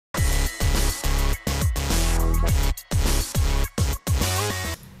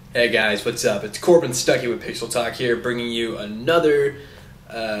Hey guys, what's up? It's Corbin Stuckey with Pixel Talk here, bringing you another,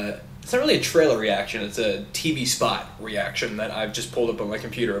 it's not really a trailer reaction, it's a TV spot reaction that I've just pulled up on my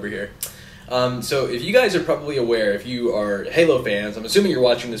computer over here. So if you guys are probably aware, if you are Halo fans, I'm assuming you're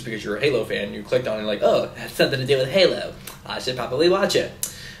watching this because you're a Halo fan, and you clicked on it like, oh, it has something to do with Halo, I should probably watch it.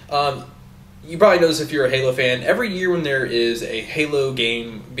 You probably know this if you're a Halo fan. Every year when there is a Halo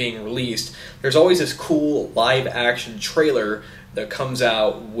game being released, there's always this cool live-action trailer that comes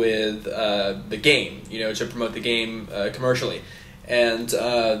out with the game, you know, to promote the game commercially. And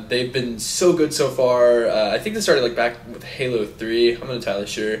they've been so good so far. I think they started like back with Halo 3, I'm not entirely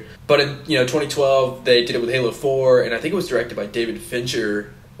sure. But in 2012, they did it with Halo 4, and I think it was directed by David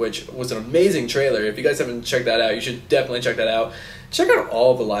Fincher, which was an amazing trailer. If you guys haven't checked that out, you should definitely check that out. Check out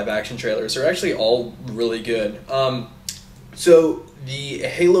all the live-action trailers. They're actually all really good. So the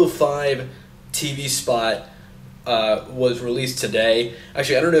Halo 5 TV spot was released today.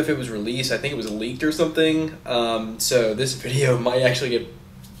 Actually, I don't know if it was released. I think it was leaked or something. So this video might actually get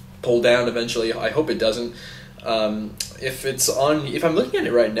pulled down eventually. I hope it doesn't. If I'm looking at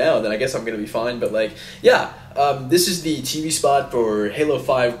it right now, then I guess I'm gonna be fine. But like, yeah, this is the TV spot for Halo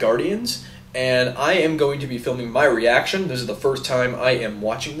 5 Guardians, and I am going to be filming my reaction. This is the first time I am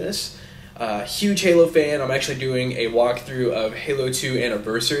watching this. Huge Halo fan. I'm actually doing a walkthrough of Halo 2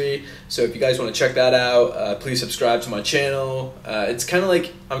 Anniversary, so if you guys want to check that out, please subscribe to my channel. It's kind of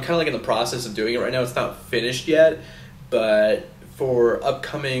like, I'm kind of like in the process of doing it right now. It's not finished yet, but for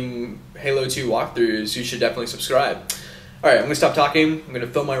upcoming Halo 2 walkthroughs, you should definitely subscribe. Alright, I'm going to stop talking. I'm going to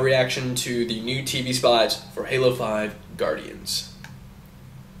film my reaction to the new TV spot for Halo 5 Guardians.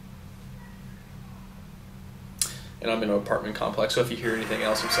 And I'm in an apartment complex, so if you hear anything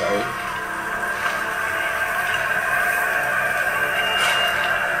else, I'm sorry.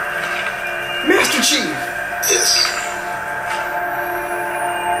 Master Chief!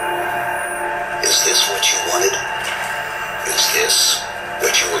 Is this what you wanted? Is this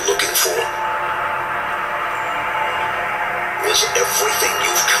what you were looking for? Was everything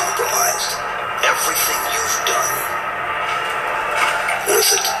you've compromised, everything you've done,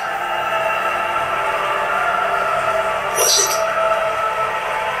 worth it? Was it?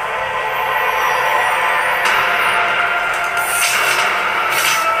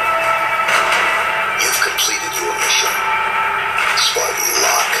 You've completed your mission, Spartan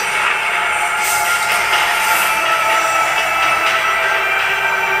Locke.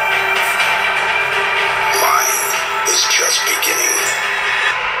 Mine is just beginning.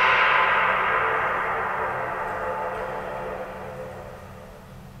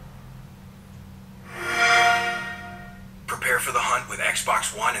 Prepare for the hunt with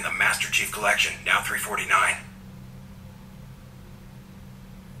Xbox One and the Master Chief Collection, now $349.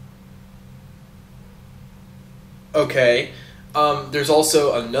 Okay, there's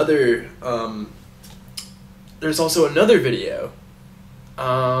also another video.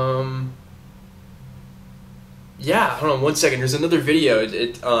 Yeah, hold on one second. There's another video.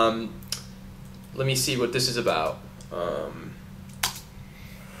 Let me see what this is about. Product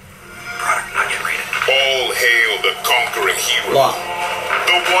not yet rated. All hail the conquering hero. Locke.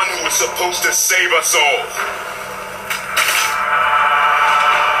 The one who was supposed to save us all.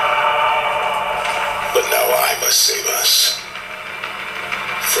 But now I must save us.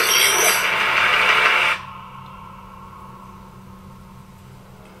 From you.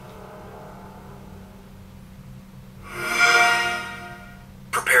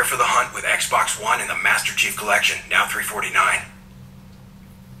 Prepare for the hunt with Xbox One and the Master Chief Collection, now $349.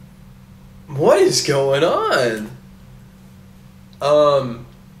 What is going on?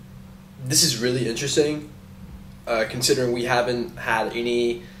 This is really interesting, considering we haven't had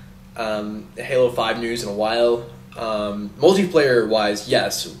any Halo 5 news in a while. Multiplayer wise,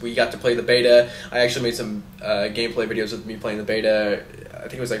 yes, we got to play the beta. I actually made some gameplay videos of me playing the beta. I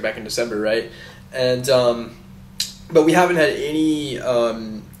think it was like back in December, right? And but we haven't had any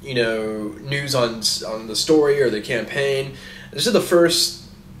news on the story or the campaign. This is the first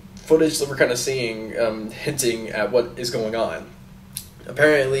footage that we're kind of seeing hinting at what is going on.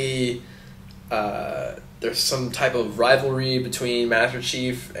 Apparently, there's some type of rivalry between Master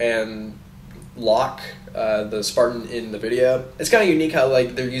Chief and Locke, the Spartan in the video. It's kind of unique how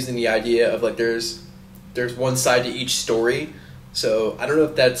like they're using the idea of like there's one side to each story. So I don't know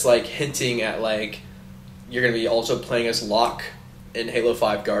if that's like hinting at like you're gonna be also playing as Locke in Halo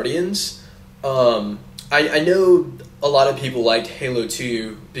 5 Guardians. I know a lot of people liked Halo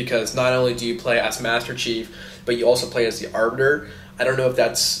 2 because not only do you play as Master Chief, but you also play as the Arbiter. I don't know if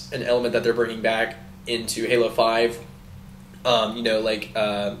that's an element that they're bringing back into Halo 5.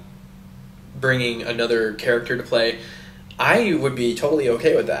 Bringing another character to play. I would be totally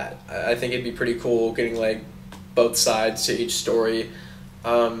okay with that. I think it'd be pretty cool getting like both sides to each story.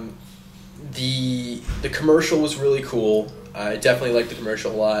 The commercial was really cool. I definitely liked the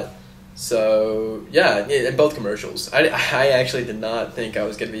commercial a lot. So yeah, in both commercials. I actually did not think I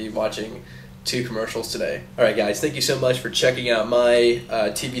was going to be watching 2 commercials today. Alright guys, thank you so much for checking out my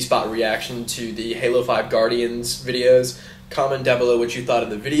TV spot reaction to the Halo 5 Guardians videos. Comment down below what you thought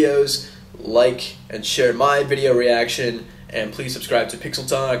of the videos, like and share my video reaction, and please subscribe to Pixel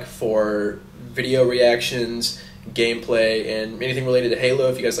Talk for video reactions, gameplay, and anything related to Halo.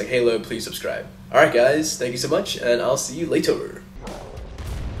 If you guys like Halo, please subscribe. Alright guys, thank you so much, and I'll see you later.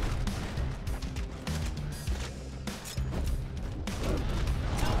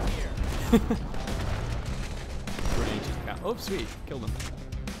 Oh, sweet. Killed him.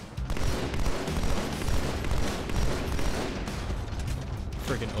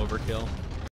 Freaking overkill.